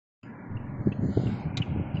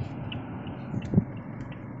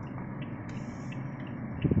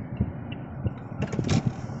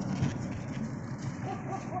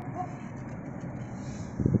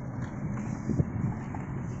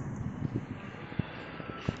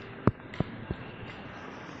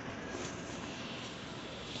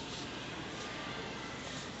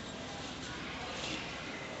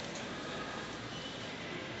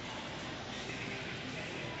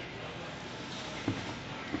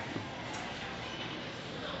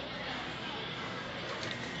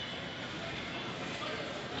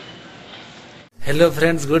Hello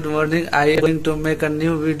friends, good morning. I am going to make a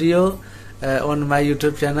new video on my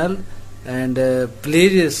YouTube channel, and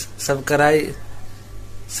please subscribe.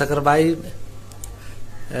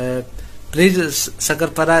 Please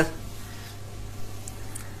subscribe.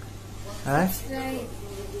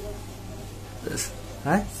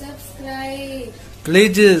 Subscribe.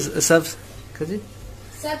 Please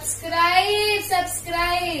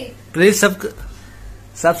Subscribe. please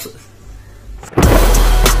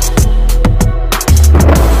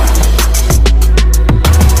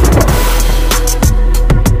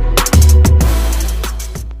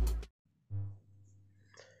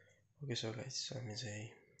Okay, so guys, हामी चाहिँ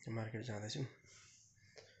market जाँदैछौँ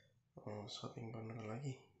shopping गर्नको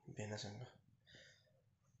लागि बेनासँग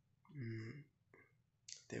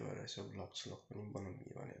त्यही भएर यसो blog पनि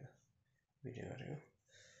बनाउने भनेर भिडियो गरेको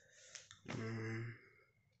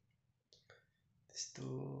त्यस्तो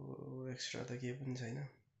एक्स्ट्रा त केही पनि छैन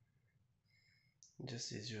जस्ट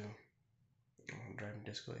हिजो ड्राइभिङ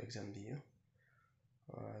टेस्टको एक्जाम दियो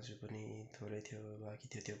आज पनि थोरै थियो बाँकी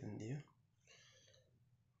थियो त्यो पनि दियो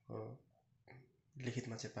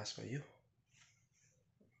लिखितमा चाहिँ पास भयो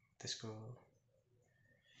त्यसको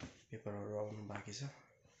पेपरहरू आउनु बाँकी छ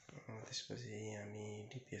त्यसपछि हामी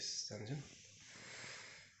डिपिएस जान्छौँ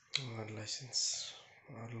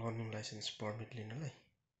लर्निङ लाइसेन्स पर्मिट लिनलाई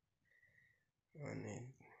अनि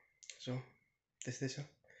सो त्यस्तै छ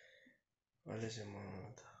अहिले चाहिँ म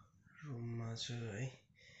रुममा छु है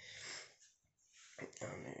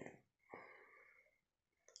अनि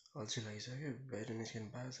अल्छी लागिसक्यो बाहिर निस्किनु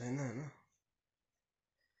पाएको छैन होइन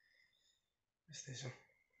यस्तै छ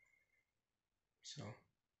सो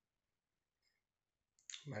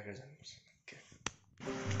मार्केट जानुपर्छ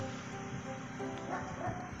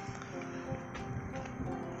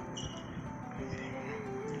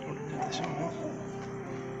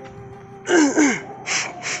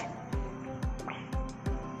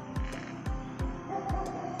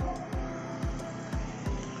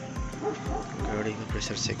गाडीको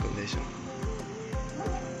प्रेसर चेक हुँदैछ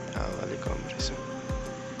हावा अलिक कम रहेछ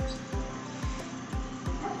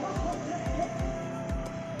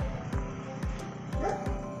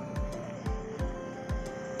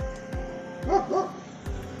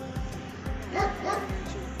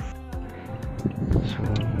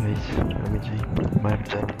हामी चाहिँ मार्केट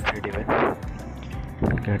जानु रेडी भयो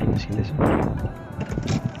गाडी निस्किँदैछ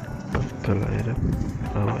पक्क लगाएर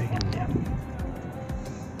अब हिँड्ने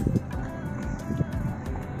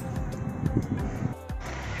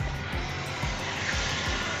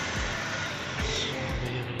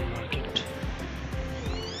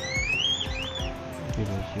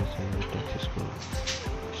टेक्ससको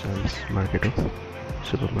सर्भिस मार्केट हो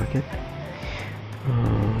सुपर मार्केट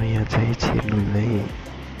यहाँ चाहिँ छिर्नुलाई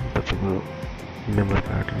तपाईँको मेम्बर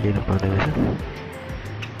कार्ड लिनु पर्ने रहेछ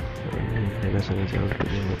मेगासँग चाहिँ एउटा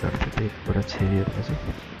मेम्बर कार्ड थियो त्यहीबाट छिरिएको छ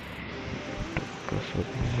टक्क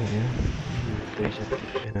सोध्नु यहाँ 200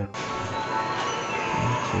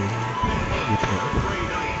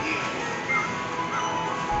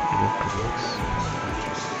 इलेक्ट्रोनिक्स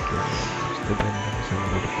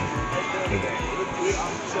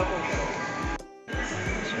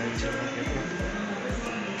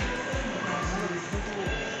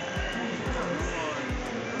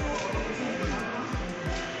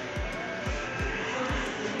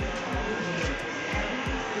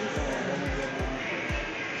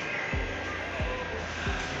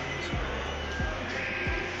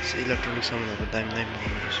इलेक्ट्रोनिक सामानहरू दामी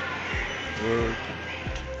पाउँदो रहेछ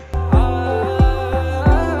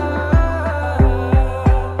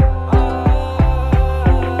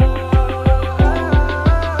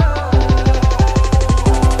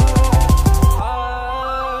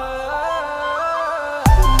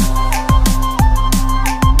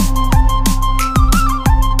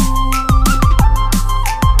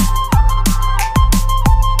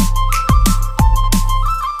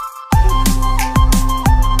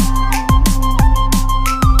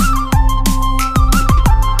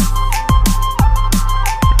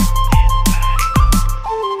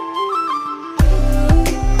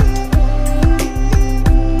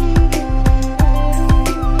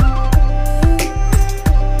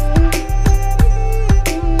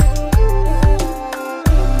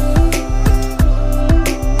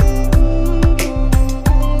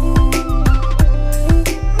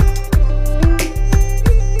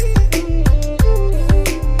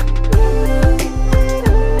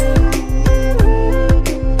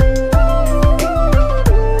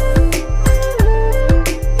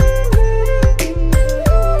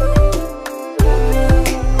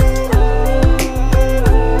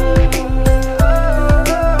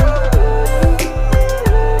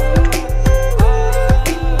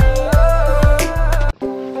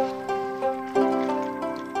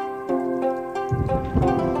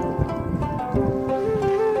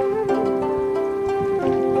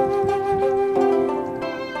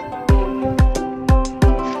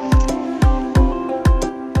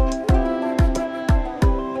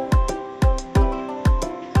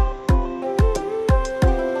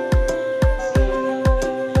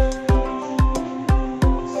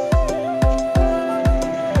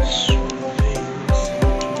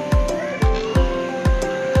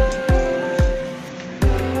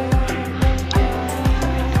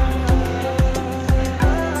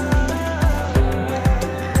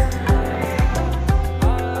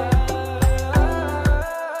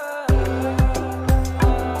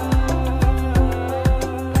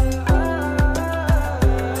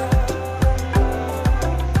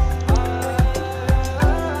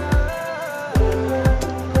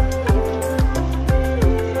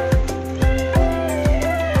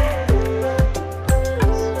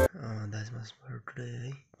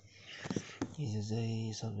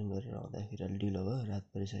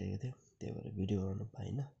परिसकेको थियो, त्यही भएर भिडियो बनाउनु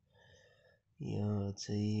पाइनँ। यो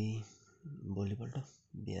चाहिँ भोलिपल्ट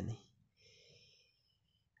बिहानै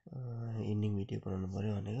इन्डिङ भिडियो बनाउनु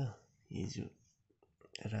पऱ्यो भनेको, हिजो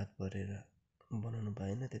रात परेर बनाउनु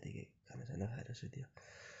पाएन, त्यतिकै खानासाना खाएर सुत्यो।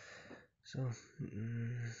 सो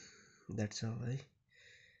द्याट्स अल है।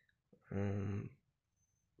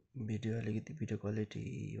 भिडियो क्वालिटी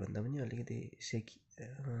भन्दा पनि अलिकति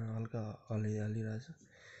हल्का हल्लिरहेछ।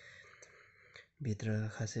 भित्र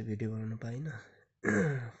खासै भिडियो बनाउनु पाइनँ,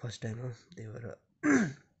 फर्स्ट टाइम हो, त्यही भएर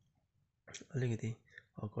अलिकति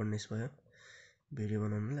अकवर्डनेस भयो भिडियो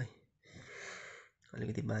बनाउनुलाई।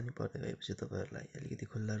 अलिकति बानी पर्दै गएपछि तपाईँहरूलाई अलिकति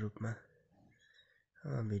खुल्ला रूपमा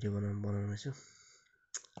भिडियो बनाउनेछु।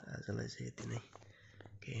 आजलाई चाहिँ यति नै।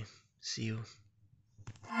 Okay, C you.